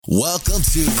Welcome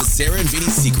to the Sarah and Vinny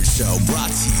Secret Show,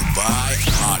 brought to you by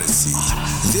Odyssey.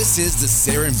 This is the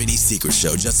Sarah and Vinny Secret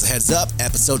Show. Just a heads up,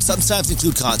 episodes sometimes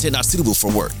include content not suitable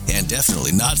for work and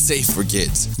definitely not safe for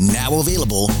kids. Now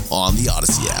available on the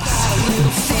Odyssey app. Got a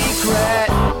little secret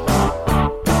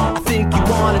I think you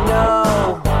want to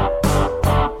know.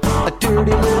 A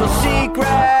dirty little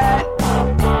secret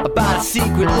about a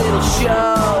secret little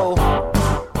show.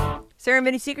 Sarah and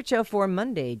Vinny Secret Show for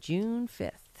Monday, June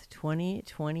 5th.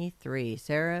 2023.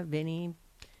 Sarah, Vinny,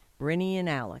 Brinny, and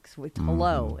Alex with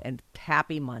hello and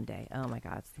happy Monday. Oh my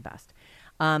God, it's the best.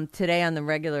 Today on the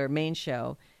regular main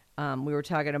show, we were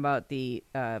talking about the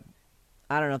I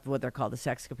don't know what they're called, the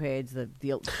sexcapades, the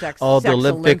sex. Oh, sex the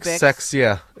Olympics. Sex,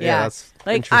 yeah, that's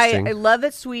like interesting. I love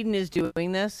that Sweden is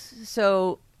doing this.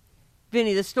 So,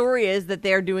 Vinny, the story is that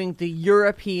they're doing the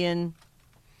European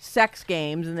sex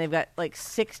games, and they've got like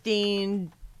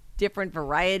 16 different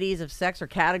varieties of sex or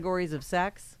categories of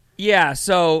sex. Yeah,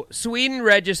 so Sweden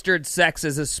registered sex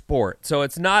as a sport. So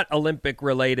it's not Olympic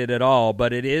related at all,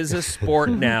 but it is a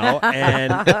sport now,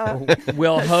 and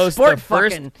we'll host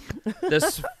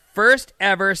the first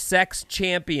ever sex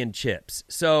championships.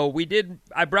 So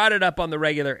I brought it up on the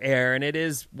regular air, and it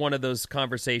is one of those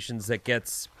conversations that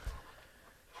gets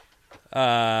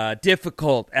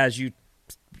difficult as you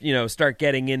start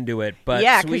getting into it. But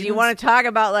yeah, because you want to talk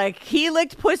about, like, he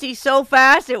licked pussy so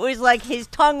fast, it was like his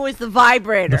tongue was the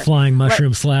vibrator. The flying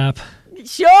mushroom slap.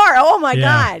 Sure. Oh, my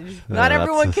God. Not that's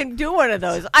everyone can do one of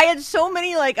those. I had so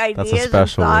many, like, ideas and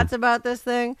thoughts about this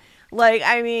thing. Like,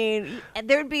 I mean,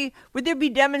 would there be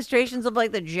demonstrations of,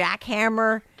 like, the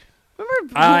jackhammer?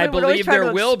 Remember, I believe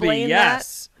there will be,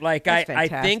 yes. That? Like, I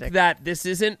think that this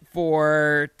isn't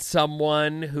for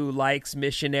someone who likes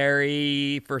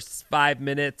missionary for 5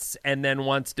 minutes and then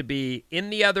wants to be in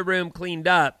the other room cleaned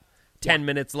up 10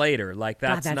 minutes later. Like,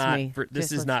 that's not me.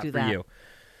 This is not for that. you.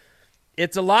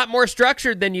 It's a lot more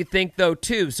structured than you think, though,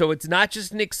 too. So it's not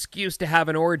just an excuse to have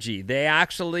an orgy. They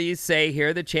actually say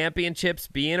here the championships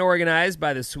being organized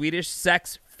by the Swedish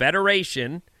Sex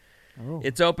Federation. Oh.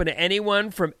 It's open to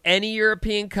anyone from any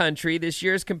European country. This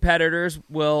year's competitors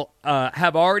will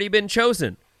have already been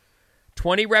chosen.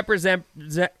 20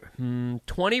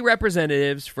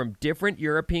 representatives from different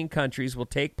European countries will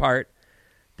take part.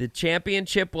 The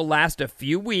championship will last a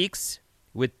few weeks,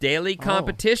 with daily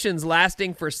competitions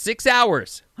lasting for 6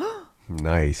 hours.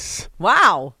 Nice.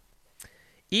 Wow.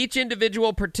 Each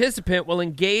individual participant will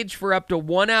engage for up to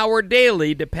 1 hour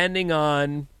daily, depending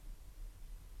on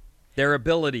their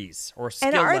abilities or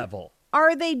skill level.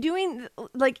 Are they doing,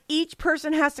 like, each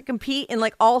person has to compete in,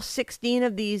 like, all 16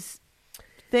 of these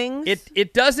things?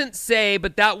 It doesn't say,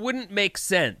 but that wouldn't make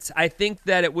sense. I think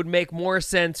that it would make more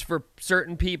sense for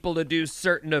certain people to do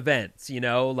certain events,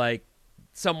 like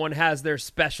someone has their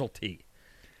specialty.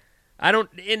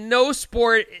 In no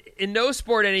sport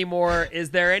anymore is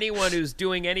there anyone who's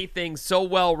doing anything so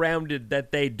well-rounded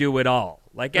that they do it all.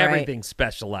 Like, everything's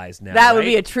specialized now. That would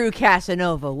be a true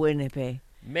Casanova, wouldn't it be?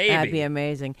 Maybe. That'd be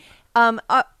amazing.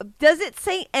 Does it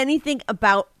say anything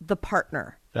about the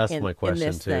partner? That's my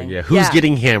question, too. Thing? Yeah, who's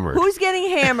getting hammered? Who's getting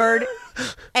hammered?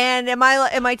 And am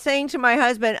I saying to my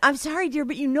husband, I'm sorry, dear,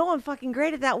 but I'm fucking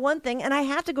great at that one thing, and I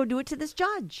have to go do it to this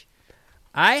judge?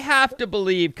 I have to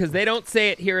believe, because they don't say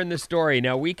it here in the story.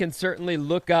 Now, we can certainly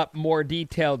look up more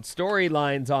detailed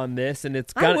storylines on this, and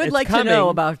I would like to know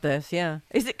about this, yeah.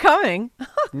 Is it coming?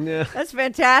 Yeah. That's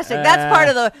fantastic. That's part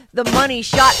of the money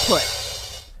shot put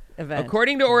event.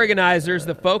 According to organizers,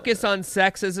 the focus on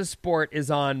sex as a sport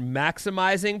is on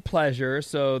maximizing pleasure.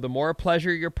 So the more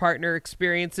pleasure your partner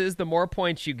experiences, the more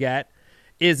points you get.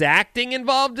 Is acting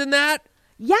involved in that?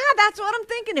 Yeah, that's what I'm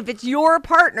thinking. If it's your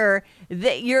partner,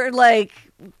 that you're like,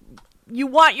 you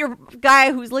want your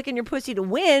guy who's licking your pussy to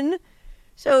win,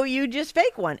 so you just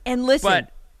fake one. And listen,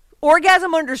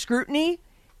 orgasm under scrutiny,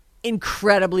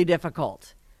 incredibly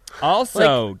difficult.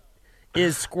 Also,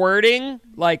 is squirting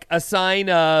like a sign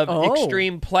of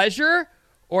extreme pleasure?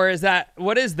 Or is that,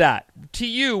 what is that? To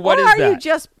you, what is that?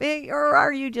 Or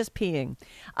are you just peeing?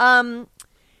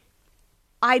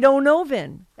 I don't know,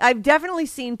 Vin. I've definitely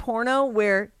seen porno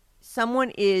where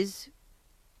someone is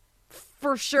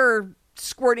for sure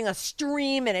squirting a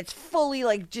stream and it's fully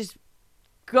like just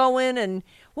going. And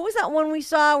what was that one we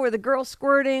saw where the girl's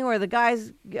squirting or the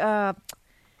guy's has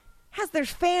their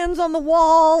fans on the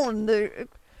wall and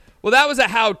well, that was a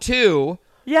how-to.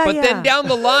 Yeah, but then down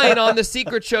the line on the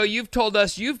Secret Show, you've told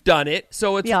us you've done it.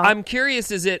 So it's I'm curious,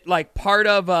 is it like part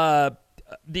of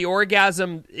the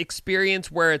orgasm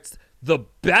experience where it's the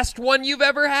best one you've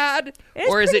ever had?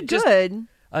 Or is it just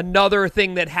another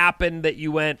thing that happened that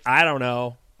you went, I don't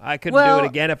know, I couldn't do it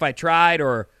again if I tried,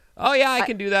 or Oh yeah, I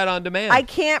can do that on demand. I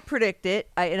can't predict it,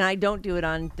 and I don't do it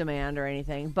on demand or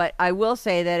anything. But I will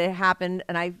say that it happened,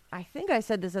 and I think I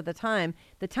said this at the time.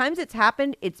 The times it's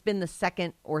happened, it's been the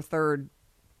second or third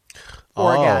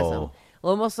orgasm.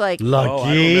 Almost like Oh, I don't Lucky.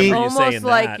 remember you almost saying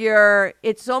like that.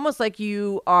 it's almost like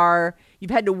you've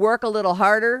had to work a little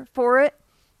harder for it,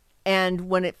 and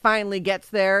when it finally gets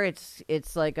there, it's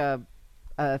like a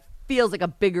feels like a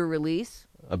bigger release.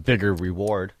 A bigger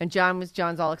reward. And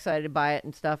John's all excited by it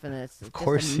and stuff, and it's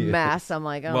course just he a is. mess. I'm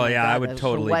like, oh Well, my yeah, God, I would the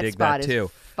totally wet dig spot that is too.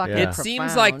 fucking Yeah. It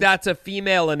seems like profound. that's a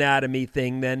female anatomy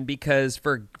thing then, because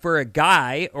for a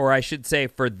guy, or I should say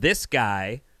for this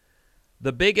guy,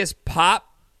 the biggest pop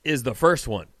is the first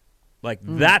one. Like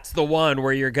that's the one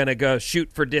where you're gonna go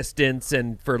shoot for distance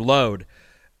and for load.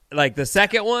 Like the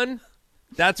second one,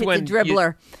 that's It's when a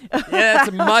dribbler. Yeah,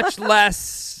 it's much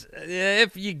less.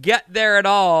 If you get there at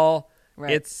all,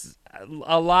 Right. it's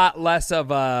a lot less of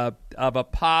a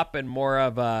pop and more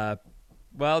of a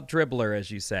dribbler, as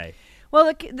you say.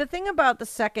 Well, the thing about the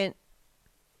second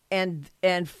and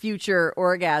future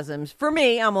orgasms, for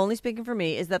me, I'm only speaking for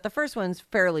me, is that the first one's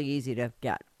fairly easy to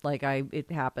get. Like it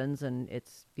happens, and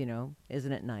it's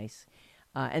isn't it nice?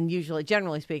 And usually,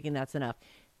 generally speaking, that's enough.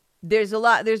 There's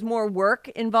more work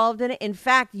involved in it. In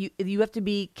fact, you have to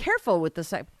be careful with the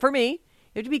second. For me,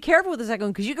 you have to be careful with the second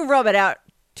one because you can rub it out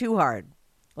too hard.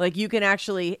 Like you can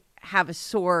actually have a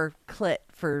sore clit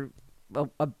for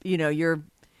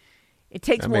it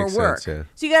takes That more makes work. sense, yeah.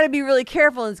 So you got to be really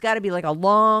careful, and it's got to be like a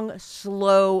long,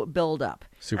 slow build up.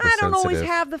 Super I don't always sensitive.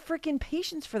 have the freaking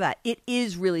patience for that. It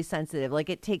is really sensitive. Like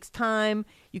it takes time.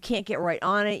 You can't get right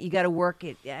on it. You got to work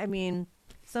it. I mean,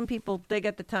 some people, they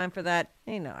get the time for that.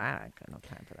 I got no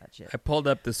time for that shit. I pulled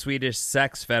up the Swedish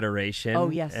Sex Federation. Oh,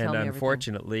 yes, and tell me everything.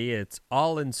 unfortunately, it's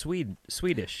all in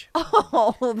Swedish.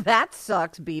 Oh, that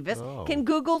sucks, Beavis. Oh. Can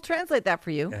Google translate that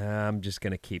for you? I'm just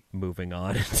gonna keep moving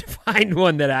on to find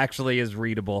one that actually is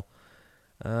readable.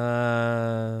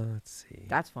 Let's see.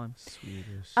 That's fun.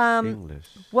 Swedish, Um, English.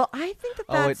 Well, I think that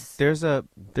Oh, that's. there's a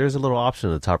little option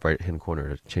in the top right hand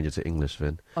corner to change it to English,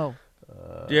 Vin. Oh,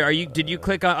 Yeah, did you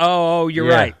click on? Oh, you're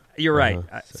Yeah. right. You're right.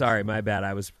 Uh-huh. Sorry, my bad.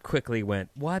 I was quickly went.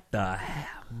 What the hell?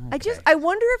 I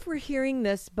wonder if we're hearing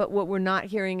this, but what we're not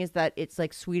hearing is that it's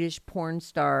like Swedish porn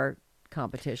star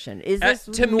competition. Is this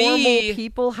to normal me-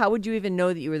 people? How would you even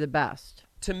know that you were the best?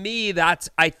 To me,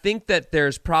 I think that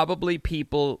there's probably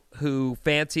people who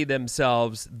fancy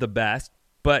themselves the best,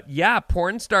 but yeah,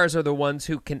 porn stars are the ones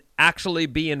who can actually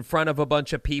be in front of a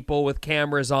bunch of people with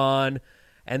cameras on.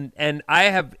 And I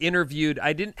have interviewed,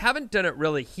 haven't done it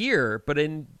really here, but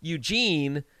in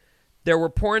Eugene, there were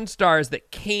porn stars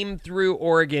that came through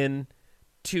Oregon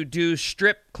to do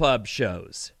strip club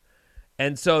shows.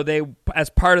 And so they, as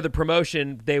part of the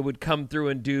promotion, they would come through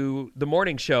and do the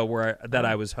morning show that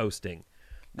I was hosting.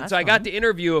 And so I got to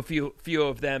interview a few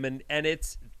of them, and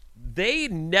they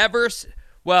never.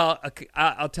 Well,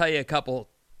 I'll tell you a couple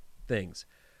things.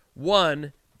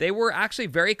 One, they were actually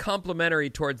very complimentary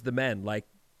towards the men, like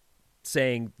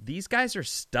saying these guys are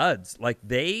studs. Like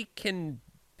they can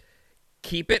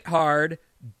keep it hard,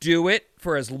 do it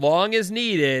for as long as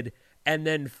needed, and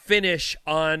then finish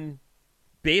on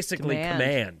basically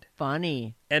command.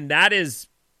 Funny. And that is,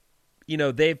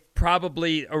 they've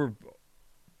probably, or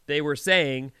they were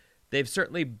saying, they've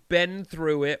certainly been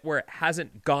through it where it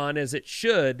hasn't gone as it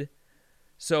should.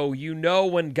 So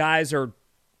when guys are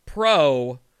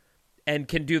pro and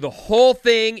can do the whole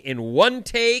thing in one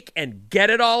take and get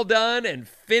it all done and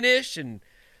finish and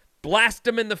blast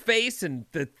them in the face and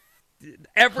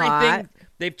everything. Hot.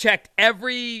 They've checked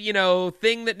every,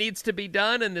 thing that needs to be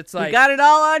done, and it's like, You got it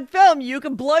all on film. You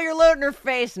can blow your load in her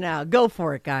face now. Go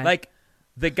for it, guys. like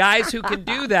the guys who can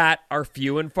do that are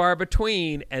few and far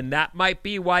between, and that might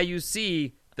be why you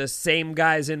see the same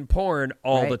guys in porn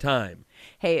all Right. the time.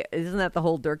 Hey, isn't that the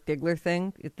whole Dirk Diggler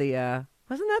thing? Wasn't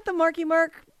that the Marky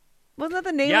Mark? Wasn't that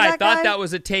the name Yeah, of I that thought guy? that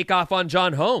was a takeoff on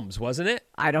John Holmes, wasn't it?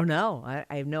 I don't know.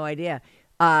 I have no idea.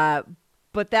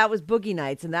 But that was Boogie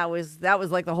Nights, and that was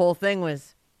like the whole thing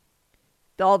was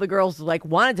all the girls like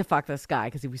wanted to fuck this guy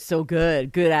because he was so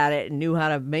good at it and knew how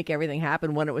to make everything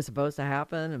happen when it was supposed to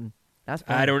happen, and that's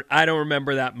funny. I don't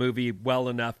remember that movie well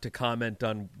enough to comment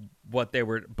on what they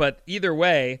were, but either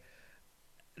way,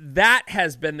 that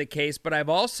has been the case. But I've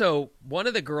also, one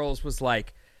of the girls was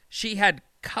like, she had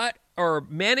cut or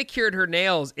manicured her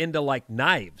nails into like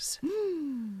knives.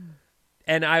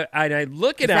 And I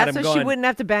look at Is that him so going, she wouldn't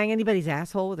have to bang anybody's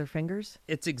asshole with her fingers?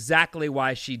 it's exactly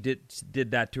why she did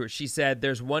that to her. She said,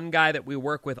 there's one guy that we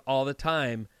work with all the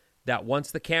time that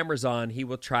once the camera's on, he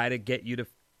will try to get you to.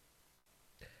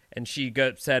 And she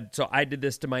said, so I did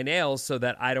this to my nails so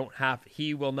that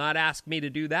he will not ask me to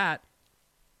do that.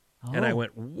 And I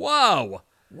went, whoa.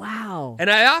 Wow. And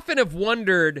I often have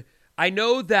wondered, I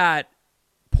know that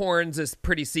porn's a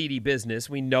pretty seedy business.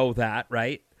 We know that,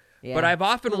 right? Yeah. But I've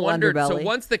often Little wondered, so underbelly.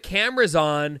 once the camera's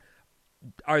on,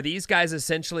 are these guys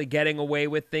essentially getting away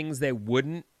with things they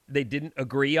didn't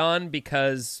agree on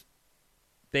because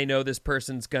they know this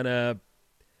person's gonna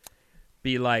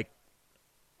be like,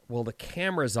 well, the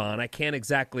camera's on. I can't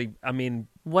exactly, I mean.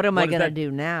 What am I does going to that-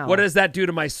 do now? What does that do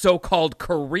to my so-called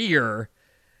career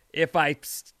if I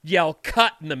yell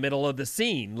cut in the middle of the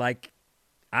scene? Like,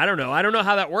 I don't know. I don't know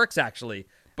how that works, actually.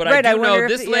 But Right, I I do know wonder if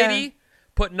this it- lady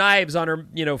put knives on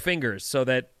her, fingers so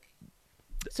that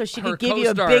So she her could give you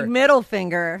a co-star- big middle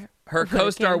finger. her when it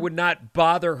co-star came- would not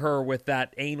bother her with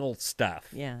that anal stuff.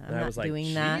 Yeah, I'm and I not was like,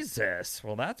 doing that. Jesus.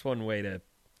 Well, that's one way to.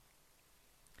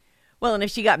 Well, and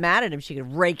if she got mad at him, she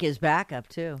could rake his back up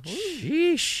too.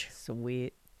 Sheesh.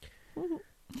 Sweet.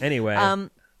 Anyway,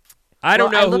 Um, I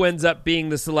don't well, I know who looked- ends up being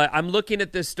the select. I'm looking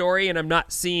at this story and I'm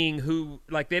not seeing who.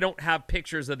 Like, they don't have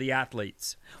pictures of the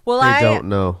athletes. well, They don't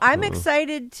know. I'm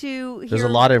excited to hear There's a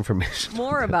lot of information.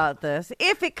 more about this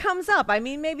if it comes up. I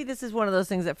mean, maybe this is one of those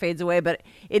things that fades away, but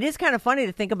it is kind of funny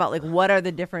to think about, like, what are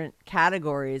the different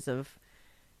categories of,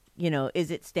 is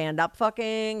it stand-up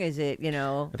fucking? Is it, I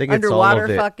think it's all underwater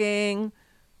of it. fucking?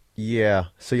 Yeah,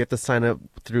 so you have to sign up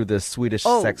through the Swedish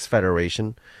Oh. Sex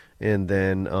Federation, and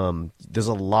then there's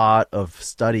a lot of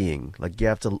studying. Like, you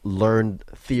have to learn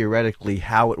theoretically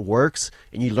how it works,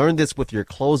 and you learn this with your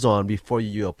clothes on before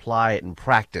you apply it in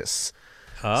practice.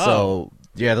 Oh. So,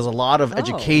 yeah, there's a lot of Oh.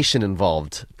 education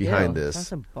involved behind Ew, this. That's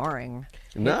so boring.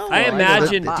 No, I Well,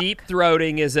 imagine fuck. deep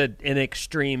throating is an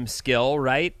extreme skill,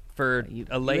 right? For You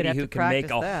a would lady have who to can make a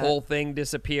practice that. whole thing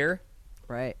disappear.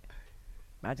 Right.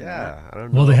 Imagine that. Yeah, I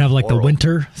don't know. Will they have like the Oral.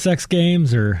 winter sex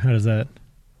games, or how does that?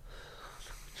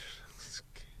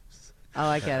 Oh,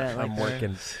 I get it. Like I'm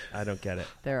working. I don't get it.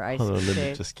 They're ice Hold on, let me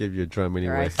skating. just give you a drum They're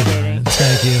anyway. ice skating.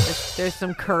 Thank you. There's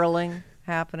some curling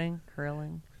happening.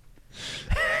 Curling.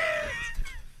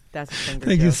 That's a finger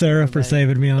Thank you, joke, Sarah, for everybody.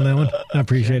 saving me on that one. I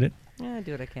appreciate it. Yeah, I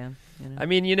do what I can. I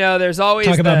mean, there's always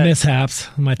Talk about the- mishaps.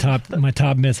 My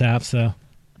top mishaps. So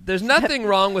There's nothing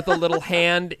wrong with a little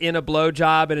hand in a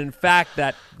blowjob, and in fact,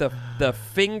 that the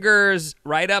fingers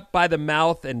right up by the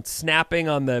mouth and snapping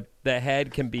on the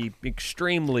head can be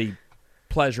extremely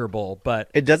pleasurable. But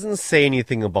It doesn't say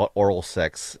anything about oral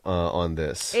sex on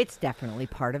this. It's definitely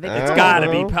part of it. it's I gotta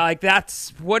don't be know. like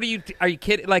that's. What are you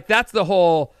kidding? Like, that's the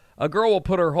whole. A girl will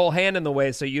put her whole hand in the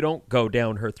way so you don't go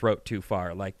down her throat too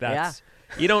far. Like, that's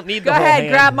you don't need Go the whole ahead,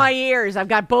 hand. grab my ears. I've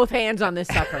got both hands on this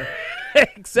sucker.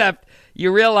 Except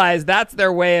you realize that's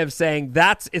their way of saying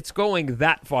it's going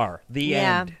that far. The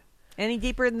end. Any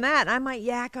deeper than that, I might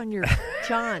yak on your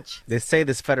chaunch. They say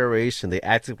this federation, they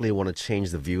actively want to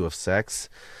change the view of sex.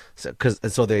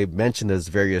 So they mentioned there's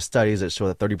various studies that show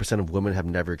that 30% of women have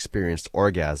never experienced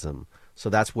orgasm. So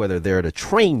that's where they're there to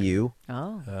train you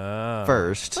Oh.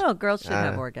 first. Well, girls should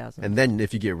have orgasms. And then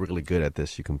if you get really good at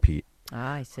this, you compete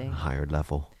I see. at a higher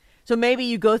level. So maybe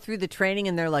you go through the training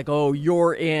and they're like, oh,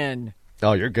 you're in.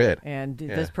 Oh, you're good. And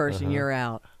Yeah, this person, you're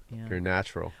out. Yeah. You're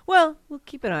natural. Well, we'll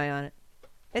keep an eye on it.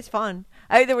 It's fun.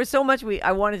 There was so much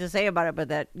I wanted to say about it, but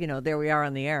there we are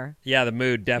on the air. Yeah, the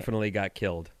mood definitely got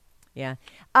killed. Yeah.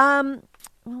 Well,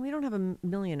 we don't have a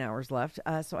million hours left,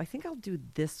 so I think I'll do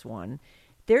this one.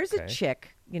 There's a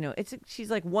chick, she's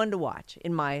like one to watch,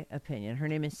 in my opinion. Her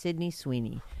name is Sydney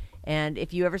Sweeney. And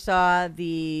if you ever saw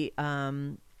the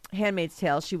Handmaid's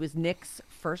Tale, she was Nick's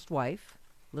first wife.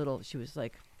 She was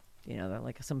like,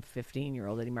 like some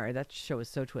 15-year-old that he married. That show was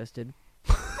so twisted.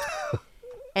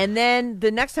 And then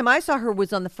the next time I saw her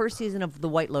was on the first season of The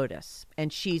White Lotus.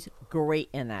 And she's great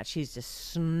in that. She's this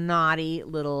snotty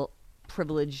little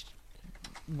privileged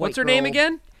white What's her name girl.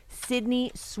 again?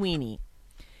 Sydney Sweeney.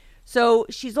 So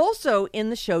she's also in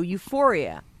the show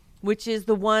Euphoria, which is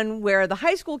the one where the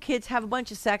high school kids have a bunch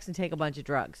of sex and take a bunch of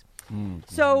drugs.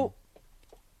 So,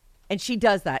 and she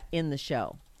does that in the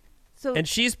show. So And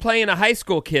she's playing a high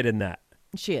school kid in that.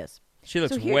 she is. She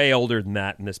looks So here- way older than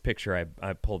that in this picture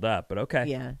I pulled up, but okay.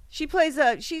 Yeah, she plays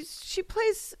she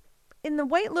plays in the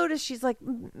White Lotus. She's like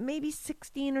maybe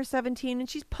 16 or 17, and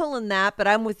she's pulling that. But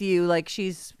I'm with you. Like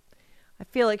I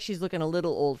feel like she's looking a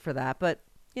little old for that. But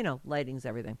lighting's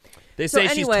everything. They So say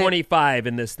anyway- she's 25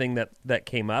 in this thing that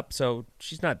came up, so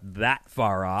she's not that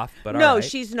far off. But No, all right.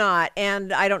 she's not.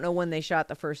 And I don't know when they shot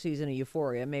the first season of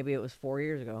Euphoria. Maybe it was 4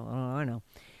 years ago. I don't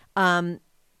know.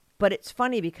 But it's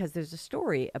funny because there's a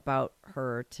story about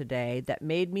her today that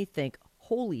made me think,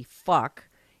 holy fuck,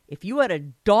 if you had a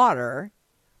daughter,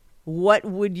 what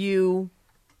would you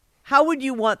how would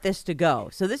you want this to go?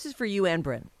 So this is for you and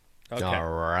Bryn. Okay. All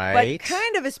right. But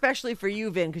kind of especially for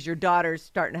you, Vin, because your daughter's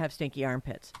starting to have stinky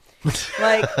armpits.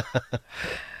 Like,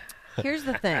 here's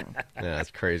the thing. Yeah,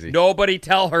 that's crazy. Nobody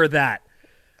tell her that.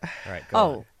 All right, go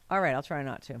on. All right. I'll try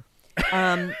not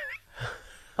to.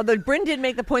 Although Bryn did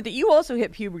make the point that you also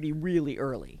hit puberty really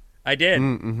early. I did.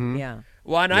 Mm-hmm. Yeah.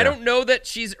 Well, and I don't know that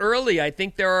she's early. I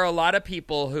think there are a lot of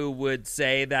people who would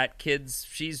say that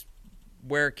she's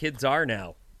where kids are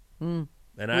now.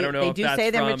 And I don't know They if do that's say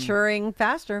they're from- maturing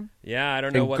faster. Yeah, I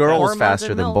don't know And what girls Hormones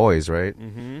faster and than milk. boys, right?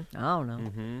 I don't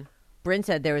know. Bryn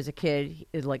said there was a kid,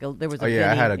 there was a Oh, yeah, I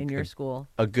Vinny had in your school.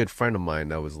 A good friend of mine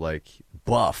that was like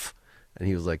buff, and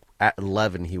he was like at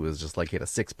 11, he was just like he had a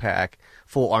 6-pack,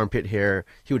 full armpit hair.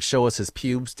 He would show us his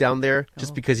pubes down there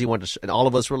just because he wanted to. And all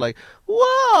of us were like,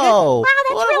 "Whoa,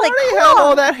 that's why really do you cool. have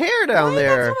all that hair down Why you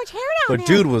got there?" so much hair down But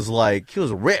there? dude was like, he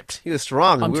was ripped, he was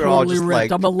strong. And we were all just like,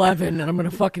 11 and I'm going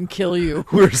to fucking kill you.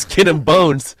 we were skin and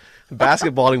bones.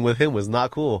 Basketballing with him was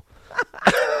not cool.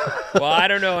 Well, I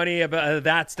don't know any about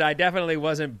that. I definitely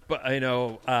wasn't,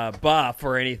 buff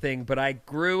or anything, but I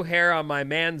grew hair on my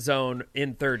man zone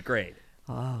in 3rd grade.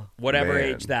 Oh. Whatever Man.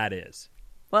 age that is.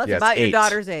 Well, it's Yeah, it's about your 8.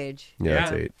 daughter's age. Yeah,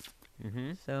 that's Yeah.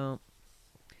 8. So,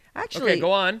 actually, Okay,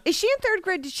 go on. Is she in 3rd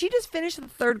grade? Did she just finish the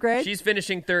 3rd grade? She's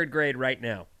finishing 3rd grade right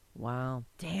now. Wow.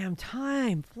 Damn,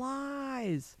 time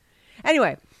flies.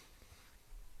 Anyway,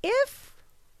 if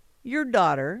your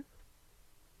daughter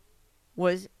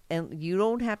was, and you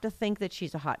don't have to think that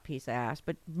she's a hot piece of ass,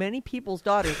 but many people's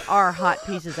daughters are hot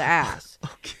pieces of ass.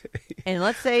 Okay. And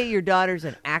let's say your daughter's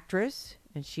an actress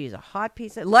and she's a hot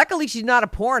piece of, luckily she's not a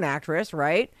porn actress,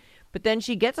 right? But then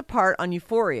she gets a part on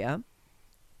Euphoria.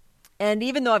 And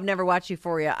even though I've never watched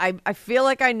Euphoria, I feel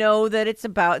like I know that it's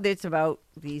about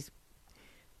these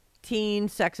teen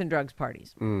sex and drugs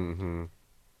parties. Mm-hmm.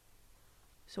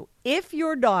 So if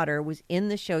your daughter was in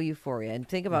the show Euphoria, and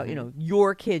think about,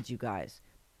 your kids, you guys,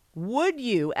 would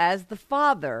you, as the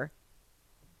father,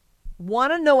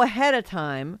 want to know ahead of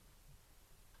time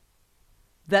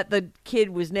that the kid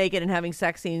was naked and having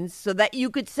sex scenes so that you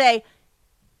could say,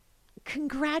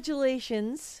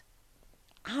 congratulations,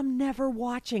 I'm never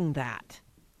watching that?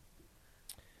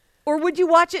 Or would you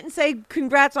watch it and say,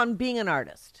 congrats on being an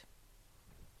artist?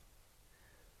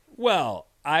 Well,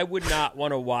 I would not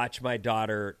want to watch my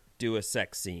daughter do a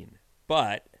sex scene,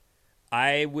 but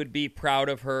I would be proud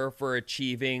of her for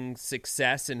achieving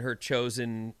success in her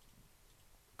chosen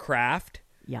craft.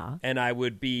 Yeah. And I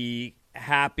would be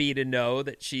happy to know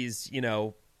that she's,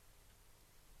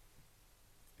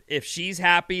 if she's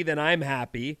happy, then I'm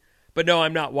happy. But no,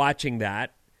 I'm not watching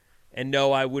that. And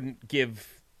no, I wouldn't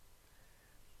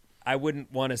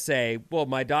want to say, well,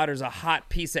 my daughter's a hot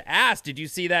piece of ass. Did you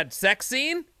see that sex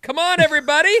scene? Come on,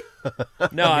 everybody.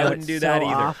 No, I wouldn't do that so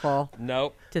either. Awful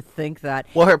Nope. to think that.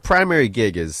 Well, her primary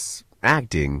gig is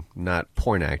acting, not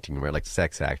porn acting, right? Like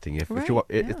sex acting. If Right, you,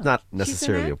 yeah. it's not She's an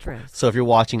necessarily actress. So if you're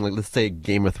watching, like, let's say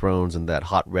Game of Thrones and that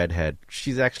hot redhead,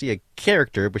 she's actually a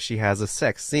character, but she has a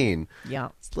sex scene. Yeah.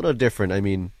 It's a little different. I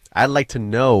mean, I'd like to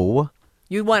know.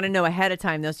 You'd want to know ahead of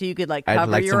time, though, so you could I'd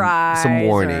cover like your eyes. some or-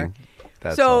 warning.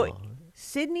 That's So, all.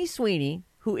 Sydney Sweeney,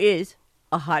 who is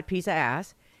a hot piece of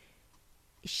ass,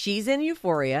 she's in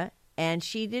Euphoria, and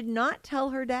she did not tell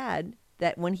her dad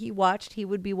that when he watched, he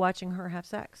would be watching her have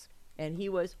sex. And he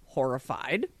was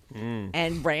horrified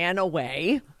and ran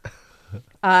away.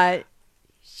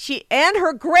 She and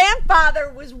her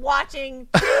grandfather was watching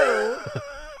too.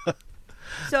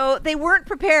 So they weren't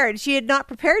prepared. She had not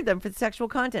prepared them for the sexual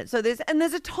content. So there's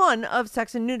a ton of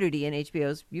sex and nudity in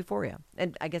HBO's Euphoria.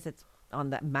 And I guess it's on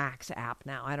the Max app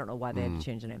now. I don't know why they had to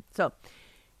change the name. So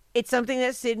it's something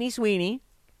that Sydney Sweeney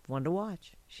wanted to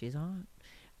watch. She's on.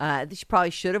 She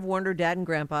probably should have warned her dad and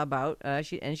grandpa about,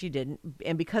 she didn't.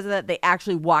 And because of that, they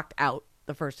actually walked out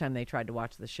the first time they tried to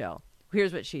watch the show.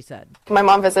 Here's what she said. My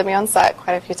mom visited me on set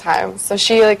quite a few times, so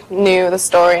she knew the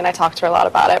story, and I talked to her a lot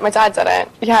about it. My dad didn't.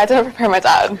 Yeah, I didn't prepare my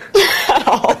dad at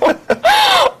all.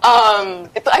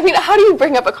 I mean, how do you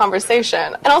bring up a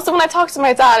conversation? And also, when I talk to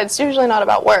my dad, it's usually not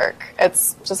about work.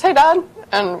 It's just, hey, Dad,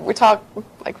 and we talk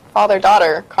like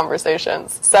father-daughter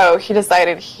conversations. So he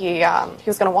decided he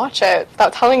was going to watch it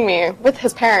without telling me with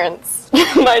his parents.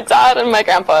 My dad and my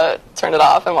grandpa turned it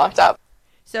off and walked out.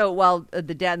 So while the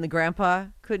dad and the grandpa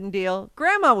couldn't deal,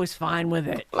 grandma was fine with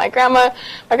it. My grandma's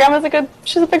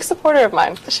she's a big supporter of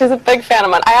mine. She's a big fan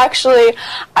of mine.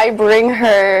 I bring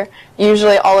her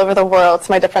usually all over the world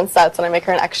to my different sets, and I make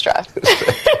her an extra.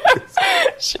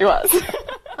 She was.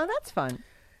 Oh, that's fun.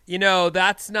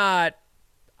 That's not,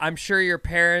 I'm sure your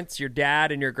parents, your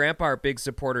dad, and your grandpa are big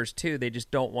supporters too. They just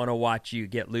don't want to watch you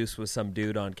get loose with some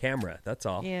dude on camera. That's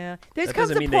all. Yeah. There's That comes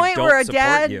doesn't a mean they point don't where a support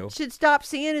dad you. should stop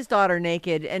seeing his daughter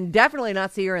naked and definitely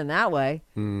not see her in that way.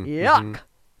 Yuck.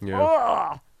 Yeah.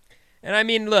 Ugh. And I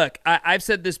mean, look, I've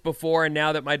said this before, and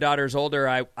now that my daughter's older,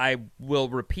 I will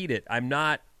repeat it. I'm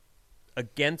not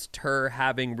against her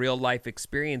having real life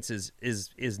experiences.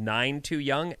 Is 9 too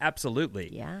young?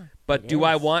 Absolutely. Yeah. But it do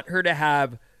I is. want her to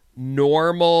have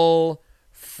normal,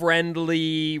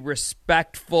 friendly,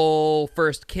 respectful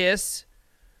first kiss?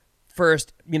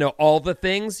 First, all the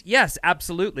things? Yes,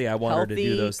 absolutely. I want her to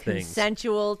do those things.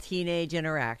 Consensual teenage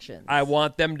interactions. I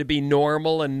want them to be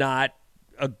normal and not,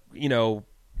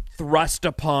 thrust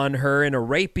upon her in a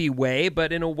rapey way,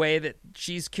 but in a way that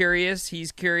she's curious,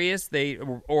 he's curious,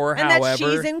 or and however. that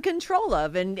she's in control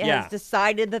of and Yeah. has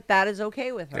decided that is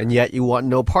okay with her. And yet you want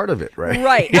no part of it, right?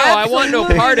 Right. No, I want no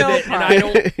Absolutely part of no it, part.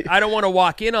 and I don't want to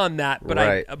walk in on that. But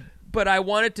Right. but I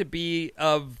want it to be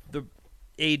of the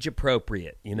age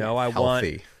appropriate.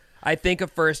 Healthy. I think a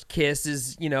first kiss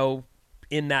is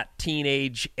in that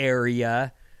teenage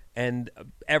area, and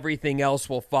everything else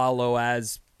will follow.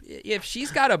 As if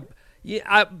she's got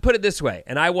I put it this way,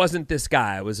 and I wasn't this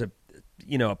guy. I was a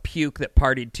puke that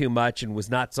partied too much and was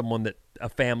not someone that a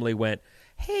family went,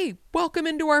 hey, welcome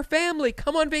into our family.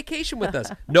 Come on vacation with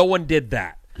us. No one did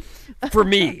that. For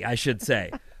me, I should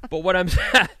say. But what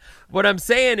I'm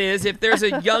saying is, if there's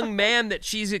a young man that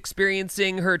she's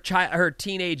experiencing her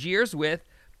teenage years with,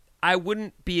 I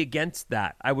wouldn't be against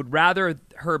that. I would rather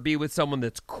her be with someone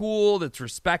that's cool, that's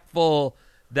respectful,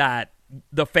 that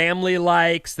the family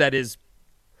likes, that is.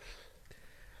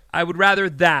 I would rather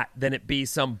that than it be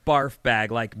some barf bag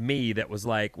like me that was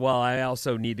like, well, I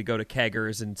also need to go to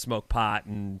Keggers and smoke pot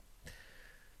and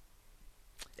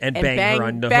bang her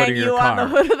on the hood of your car. on the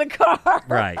hood of the car.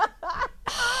 Right.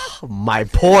 My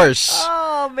Porsche.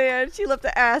 Oh, man. She left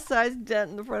an ass-sized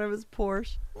dent in the front of his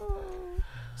Porsche.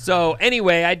 So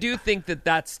anyway, I do think that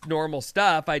that's normal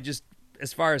stuff. I just,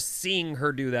 as far as seeing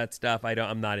her do that stuff,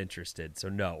 I'm not interested. So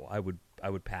no, I would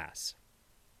pass.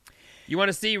 You want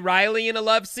to see Riley in a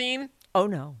love scene? Oh,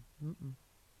 no.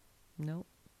 Nope.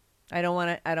 I don't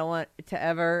want to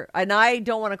ever, and I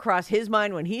don't want to cross his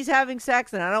mind when he's having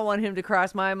sex, and I don't want him to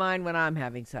cross my mind when I'm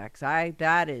having sex. Those are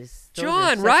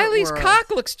John, separate Riley's worlds.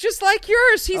 cock looks just like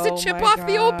yours. He's a Oh chip my off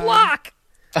the old God. block.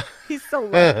 He's so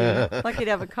lucky. Lucky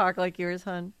to have a cock like yours,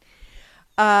 hun.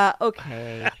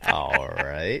 Okay. All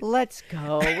right. Let's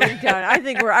go. We're done. I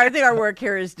think our work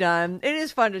here is done. It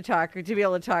is fun to be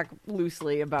able to talk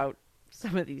loosely about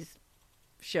some of these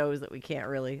shows that we can't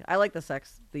really. I like the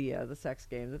sex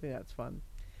games. I think that's fun.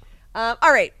 All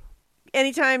right.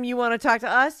 Anytime you want to talk to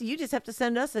us, you just have to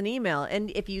send us an email, and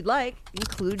if you'd like,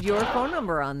 include your phone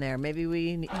number on there. Maybe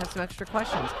we have some extra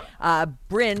questions.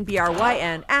 Bryn,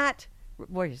 BRYN at.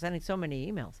 Boy, you're sending so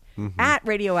many emails at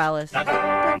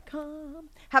radioalice.com.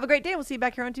 Have a great day. We'll see you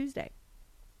back here on Tuesday.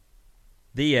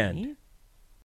 The end.